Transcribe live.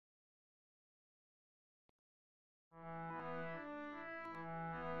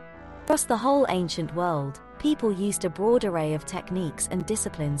Across the whole ancient world, people used a broad array of techniques and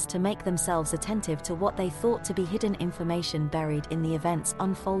disciplines to make themselves attentive to what they thought to be hidden information buried in the events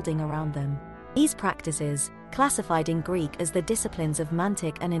unfolding around them. These practices, classified in Greek as the disciplines of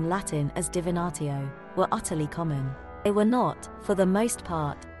Mantic and in Latin as divinatio, were utterly common. They were not, for the most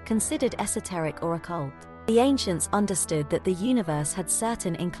part, considered esoteric or occult. The ancients understood that the universe had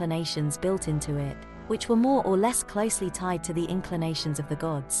certain inclinations built into it, which were more or less closely tied to the inclinations of the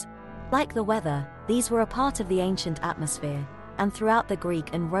gods. Like the weather, these were a part of the ancient atmosphere, and throughout the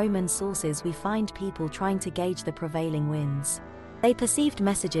Greek and Roman sources we find people trying to gauge the prevailing winds. They perceived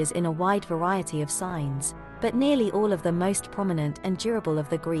messages in a wide variety of signs, but nearly all of the most prominent and durable of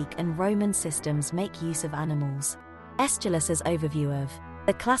the Greek and Roman systems make use of animals. Aeschylus's overview of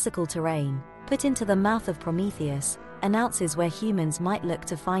the classical terrain, put into the mouth of Prometheus, announces where humans might look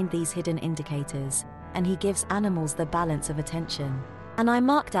to find these hidden indicators, and he gives animals the balance of attention. And I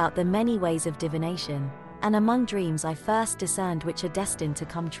marked out the many ways of divination, and among dreams I first discerned which are destined to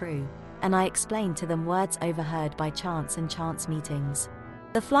come true, and I explained to them words overheard by chance and chance meetings.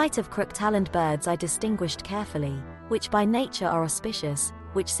 The flight of crook-taloned birds I distinguished carefully, which by nature are auspicious,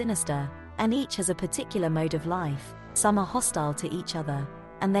 which sinister, and each has a particular mode of life. Some are hostile to each other,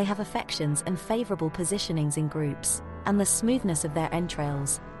 and they have affections and favorable positionings in groups, and the smoothness of their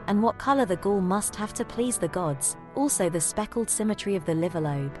entrails, and what color the gall must have to please the gods, also the speckled symmetry of the liver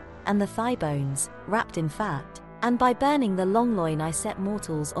lobe, and the thigh bones, wrapped in fat, and by burning the long loin I set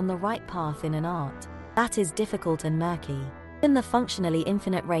mortals on the right path in an art that is difficult and murky. In the functionally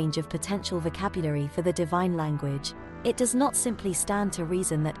infinite range of potential vocabulary for the divine language, it does not simply stand to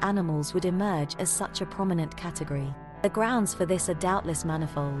reason that animals would emerge as such a prominent category. The grounds for this are doubtless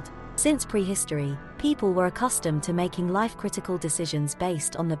manifold. Since prehistory, people were accustomed to making life-critical decisions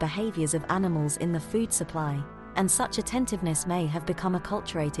based on the behaviors of animals in the food supply, and such attentiveness may have become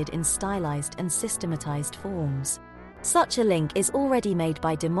acculturated in stylized and systematized forms. Such a link is already made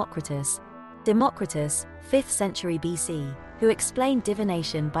by Democritus, 5th century BC, who explained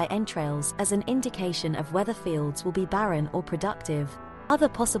divination by entrails as an indication of whether fields will be barren or productive. Other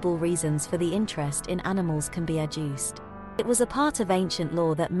possible reasons for the interest in animals can be adduced. It was a part of ancient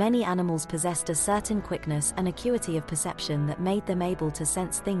law that many animals possessed a certain quickness and acuity of perception that made them able to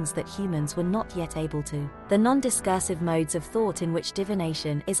sense things that humans were not yet able to. The non-discursive modes of thought in which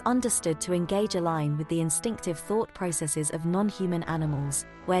divination is understood to engage align with the instinctive thought processes of non-human animals,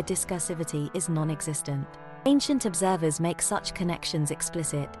 where discursivity is non-existent. Ancient observers make such connections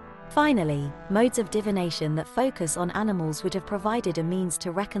explicit. Finally, modes of divination that focus on animals would have provided a means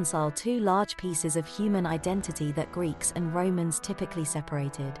to reconcile two large pieces of human identity that Greeks and Romans typically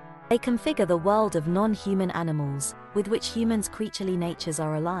separated. They configure the world of non-human animals, with which humans' creaturely natures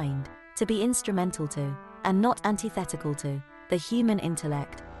are aligned, to be instrumental to, and not antithetical to, the human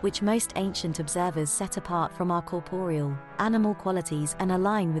intellect, which most ancient observers set apart from our corporeal, animal qualities and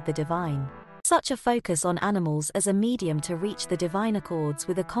align with the divine. Such a focus on animals as a medium to reach the divine accords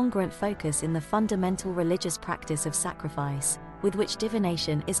with a congruent focus in the fundamental religious practice of sacrifice, with which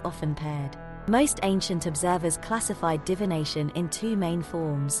divination is often paired. Most ancient observers classified divination in two main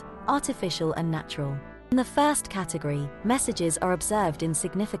forms, artificial and natural. In the first category, messages are observed in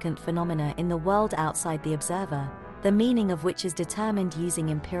significant phenomena in the world outside the observer, the meaning of which is determined using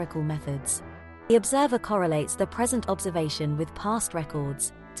empirical methods. The observer correlates the present observation with past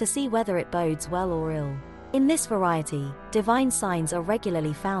records, to see whether it bodes well or ill. In this variety, divine signs are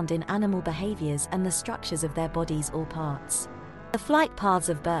regularly found in animal behaviors and the structures of their bodies or parts. The flight paths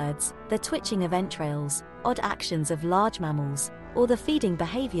of birds, the twitching of entrails, odd actions of large mammals, or the feeding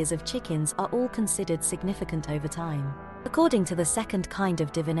behaviors of chickens are all considered significant over time. According to the second kind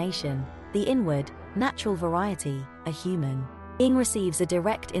of divination, the inward, natural variety, a human being receives a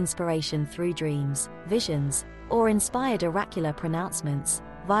direct inspiration through dreams, visions, or inspired oracular pronouncements,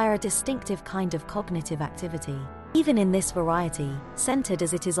 via a distinctive kind of cognitive activity. Even in this variety, centered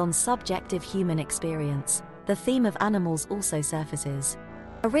as it is on subjective human experience, the theme of animals also surfaces.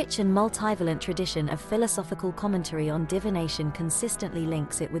 A rich and multivalent tradition of philosophical commentary on divination consistently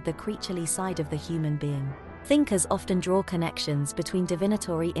links it with the creaturely side of the human being. Thinkers often draw connections between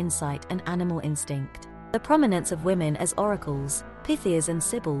divinatory insight and animal instinct. The prominence of women as oracles, Pythias and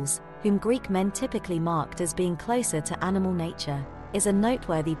Sibyls, whom Greek men typically marked as being closer to animal nature, is a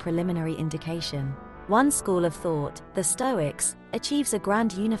noteworthy preliminary indication. One school of thought, the Stoics, achieves a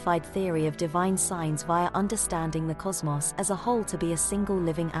grand unified theory of divine signs via understanding the cosmos as a whole to be a single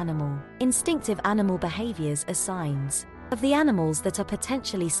living animal. Instinctive animal behaviors are signs. Of the animals that are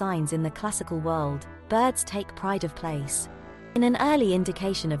potentially signs in the classical world, birds take pride of place. In an early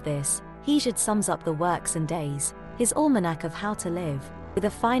indication of this, Hesiod sums up the works and days, his Almanac of How to Live, with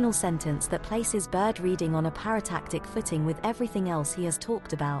a final sentence that places bird reading on a paratactic footing with everything else he has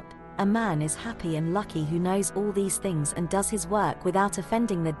talked about. A man is happy and lucky who knows all these things and does his work without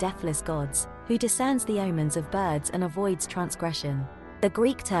offending the deathless gods, who discerns the omens of birds and avoids transgression. The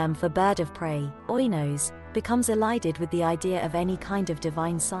Greek term for bird of prey, oinos, becomes elided with the idea of any kind of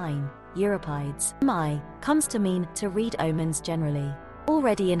divine sign. Euripides' comes to mean to read omens generally.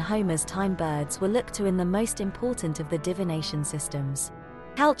 Already in Homer's time, birds were looked to in the most important of the divination systems.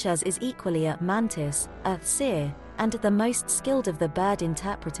 Calchas is equally a mantis, a seer, and the most skilled of the bird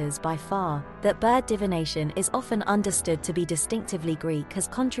interpreters by far. That bird divination is often understood to be distinctively Greek has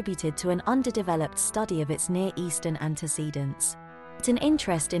contributed to an underdeveloped study of its Near Eastern antecedents. But an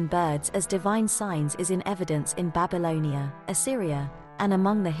interest in birds as divine signs is in evidence in Babylonia, Assyria, and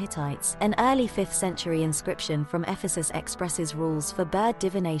among the Hittites. An early 5th century inscription from Ephesus expresses rules for bird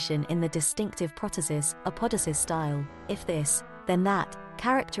divination in the distinctive protasis, apodosis style, if this, then that,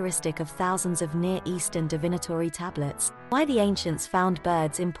 characteristic of thousands of Near Eastern divinatory tablets. Why the ancients found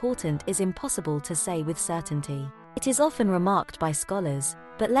birds important is impossible to say with certainty. It is often remarked by scholars,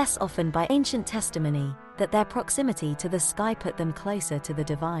 but less often by ancient testimony, that their proximity to the sky put them closer to the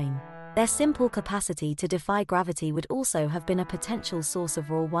divine. Their simple capacity to defy gravity would also have been a potential source of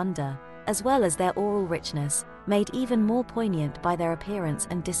raw wonder, as well as their aural richness, made even more poignant by their appearance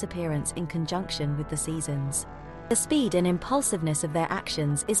and disappearance in conjunction with the seasons. The speed and impulsiveness of their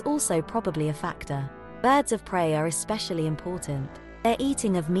actions is also probably a factor. Birds of prey are especially important. Their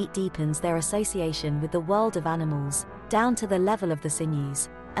eating of meat deepens their association with the world of animals, down to the level of the sinews,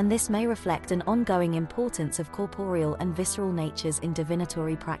 and this may reflect an ongoing importance of corporeal and visceral natures in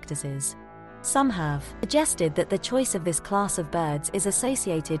divinatory practices. Some have suggested that the choice of this class of birds is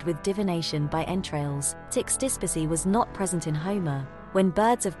associated with divination by entrails. Tixdispice was not present in Homer, when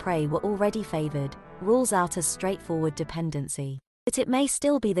birds of prey were already favored, rules out a straightforward dependency. But it may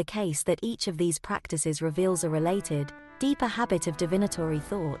still be the case that each of these practices reveals a related, deeper habit of divinatory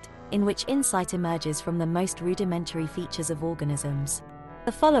thought, in which insight emerges from the most rudimentary features of organisms.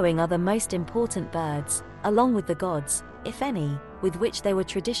 The following are the most important birds, along with the gods, if any, with which they were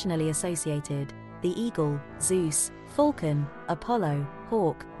traditionally associated: the eagle, Zeus; falcon, Apollo;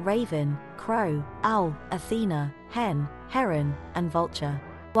 hawk, raven; crow, owl; Athena, hen, heron, and vulture.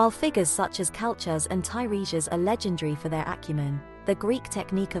 While figures such as Calchas and Tiresias are legendary for their acumen, the Greek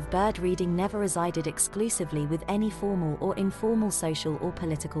technique of bird reading never resided exclusively with any formal or informal social or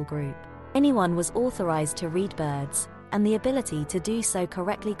political group. Anyone was authorized to read birds, and the ability to do so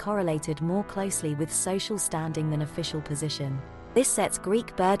correctly correlated more closely with social standing than official position. This sets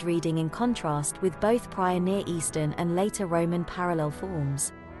Greek bird reading in contrast with both prior Near Eastern and later Roman parallel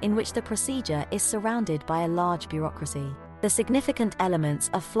forms, in which the procedure is surrounded by a large bureaucracy. The significant elements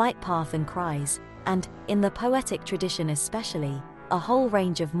are flight path and cries, and, in the poetic tradition especially, a whole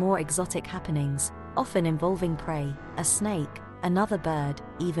range of more exotic happenings, often involving prey, a snake, another bird,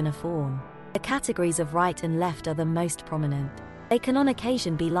 even a fawn. The categories of right and left are the most prominent. They can on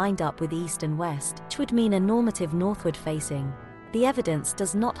occasion be lined up with east and west, which would mean a normative northward facing. The evidence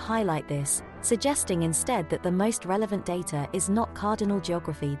does not highlight this, suggesting instead that the most relevant data is not cardinal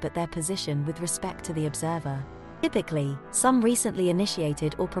geography but their position with respect to the observer. Typically, some recently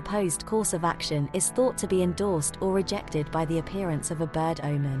initiated or proposed course of action is thought to be endorsed or rejected by the appearance of a bird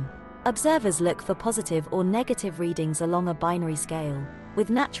omen. Observers look for positive or negative readings along a binary scale, with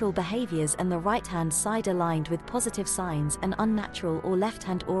natural behaviors and the right-hand side aligned with positive signs and unnatural or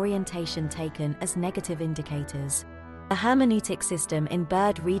left-hand orientation taken as negative indicators. The hermeneutic system in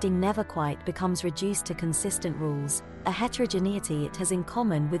bird reading never quite becomes reduced to consistent rules, a heterogeneity it has in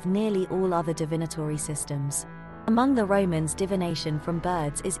common with nearly all other divinatory systems. Among the Romans, divination from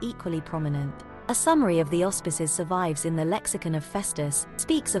birds is equally prominent. A summary of the auspices survives in the lexicon of Festus,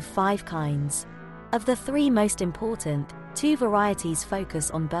 speaks of 5 kinds. Of the 3 most important, 2 varieties focus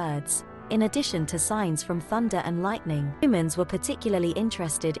on birds. In addition to signs from thunder and lightning, humans were particularly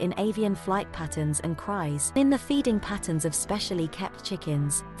interested in avian flight patterns and cries, in the feeding patterns of specially kept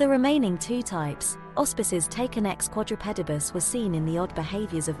chickens. The remaining 2 types, auspices taken ex quadrupedibus, were seen in the odd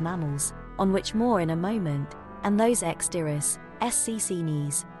behaviors of mammals, on which more in a moment, and those ex diris, sc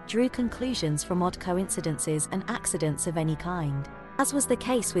scenes, drew conclusions from odd coincidences and accidents of any kind. As was the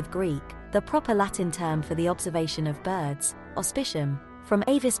case with Greek, the proper Latin term for the observation of birds, auspicium, from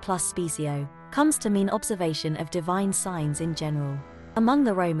avis plus specio, comes to mean observation of divine signs in general. Among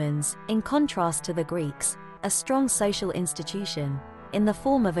the Romans, in contrast to the Greeks, a strong social institution, in the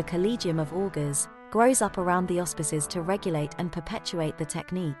form of a collegium of augurs, grows up around the auspices to regulate and perpetuate the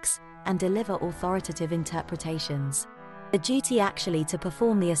techniques, and deliver authoritative interpretations. The duty actually to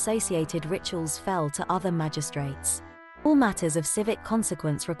perform the associated rituals fell to other magistrates. All matters of civic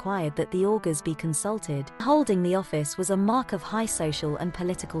consequence required that the augurs be consulted. Holding the office was a mark of high social and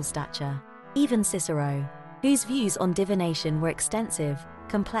political stature. Even Cicero, whose views on divination were extensive,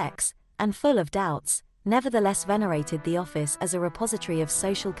 complex, and full of doubts, nevertheless venerated the office as a repository of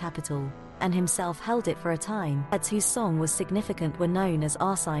social capital, and himself held it for a time. Birds whose song was significant were known as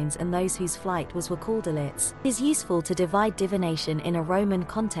arsines, and those whose flight were called alettes. It is useful to divide divination in a Roman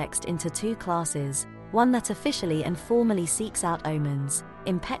context into two classes, one that officially and formally seeks out omens,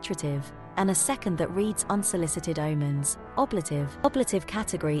 impetrative, and a second that reads unsolicited omens, oblative. Oblative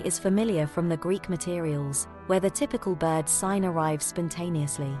category is familiar from the Greek materials, where the typical bird sign arrives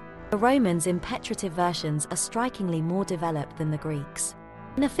spontaneously. The Romans' impetrative versions are strikingly more developed than the Greeks.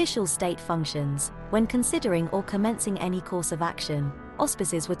 In official state functions, when considering or commencing any course of action,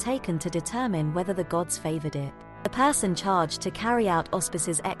 auspices were taken to determine whether the gods favored it. The person charged to carry out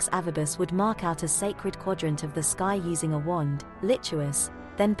auspices ex avibus would mark out a sacred quadrant of the sky using a wand, lituus,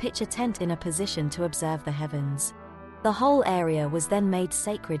 then pitch a tent in a position to observe the heavens. The whole area was then made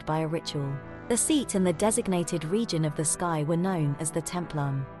sacred by a ritual. The seat and the designated region of the sky were known as the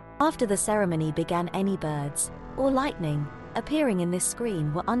templum. After the ceremony began, any birds, or lightning, appearing in this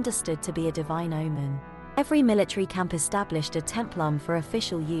screen were understood to be a divine omen. Every military camp established a templum for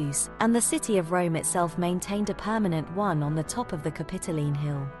official use, and the city of Rome itself maintained a permanent one on the top of the Capitoline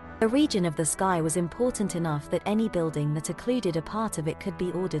Hill. The region of the sky was important enough that any building that occluded a part of it could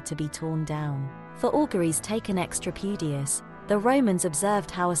be ordered to be torn down. For auguries taken ex trapezius, the Romans observed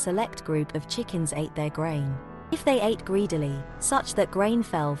how a select group of chickens ate their grain. If they ate greedily, such that grain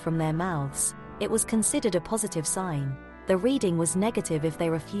fell from their mouths, it was considered a positive sign. The reading was negative if they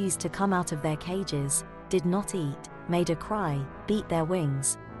refused to come out of their cages, did not eat, made a cry, beat their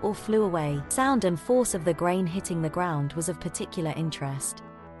wings, or flew away. Sound and force of the grain hitting the ground was of particular interest.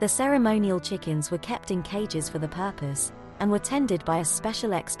 The ceremonial chickens were kept in cages for the purpose, and were tended by a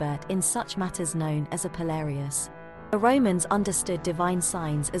special expert in such matters known as a Polarius. The Romans understood divine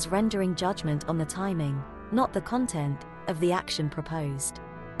signs as rendering judgment on the timing, not the content, of the action proposed.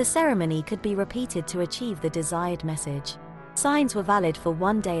 The ceremony could be repeated to achieve the desired message. Signs were valid for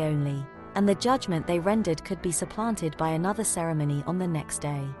one day only, and the judgment they rendered could be supplanted by another ceremony on the next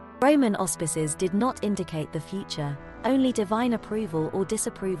day. Roman auspices did not indicate the future, only divine approval or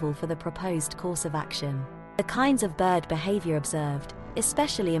disapproval for the proposed course of action. The kinds of bird behavior observed,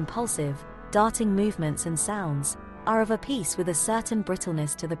 especially impulsive, darting movements and sounds, are of a piece with a certain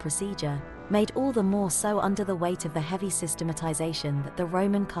brittleness to the procedure, made all the more so under the weight of the heavy systematization that the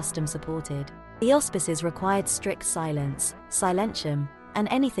Roman custom supported. The auspices required strict silence, silentium, and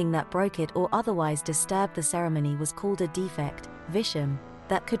anything that broke it or otherwise disturbed the ceremony was called a defect, vitium,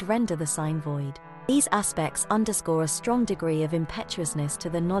 that could render the sign void. These aspects underscore a strong degree of impetuousness to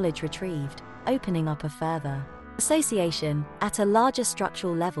the knowledge retrieved, opening up a further association, at a larger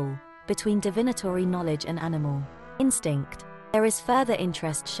structural level, between divinatory knowledge and animal instinct. There is further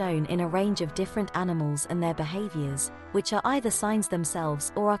interest shown in a range of different animals and their behaviors, which are either signs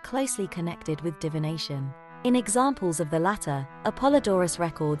themselves or are closely connected with divination. In examples of the latter, Apollodorus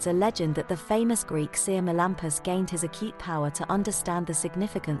records a legend that the famous Greek seer Melampus gained his acute power to understand the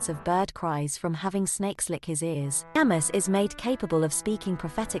significance of bird cries from having snakes lick his ears. Iammus is made capable of speaking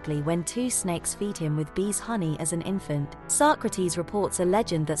prophetically when two snakes feed him with bees' honey as an infant. Socrates reports a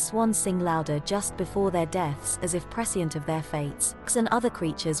legend that swans sing louder just before their deaths as if prescient of their fates. Dogs and other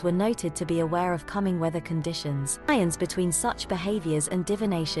creatures were noted to be aware of coming weather conditions. Lines between such behaviors and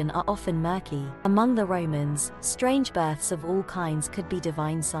divination are often murky. Among the Romans, strange births of all kinds could be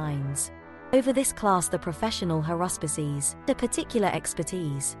divine signs. Over this class the professional haruspices, the particular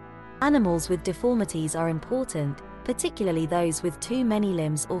expertise. Animals with deformities are important, particularly those with too many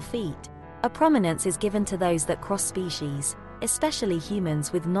limbs or feet. A prominence is given to those that cross species, especially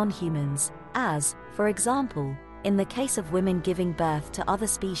humans with non-humans, as, for example, in the case of women giving birth to other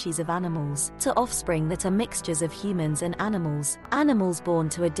species of animals, to offspring that are mixtures of humans and animals born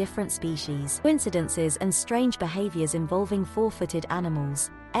to a different species. Coincidences and strange behaviors involving four-footed animals,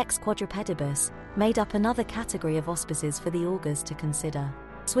 ex quadrupedibus, made up another category of auspices for the augurs to consider.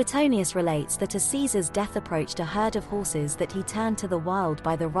 Suetonius relates that as Caesar's death approached, a herd of horses that he turned to the wild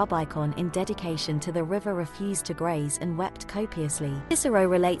by the Rubicon in dedication to the river refused to graze and wept copiously. Cicero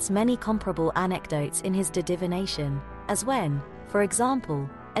relates many comparable anecdotes in his De Divination, as when, for example,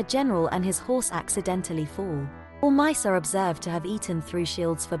 a general and his horse accidentally fall, or mice are observed to have eaten through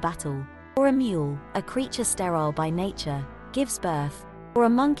shields for battle, or a mule, a creature sterile by nature, gives birth, or a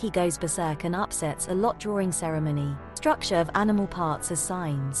monkey goes berserk and upsets a lot drawing ceremony. Structure of animal parts as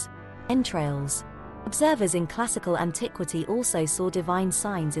signs. Entrails. Observers in classical antiquity also saw divine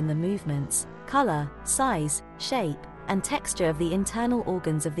signs in the movements, color, size, shape, and texture of the internal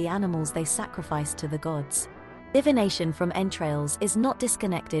organs of the animals they sacrificed to the gods. Divination from entrails is not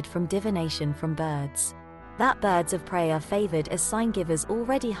disconnected from divination from birds. That birds of prey are favored as sign-givers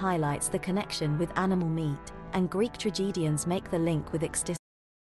already highlights the connection with animal meat, and Greek tragedians make the link with extinction.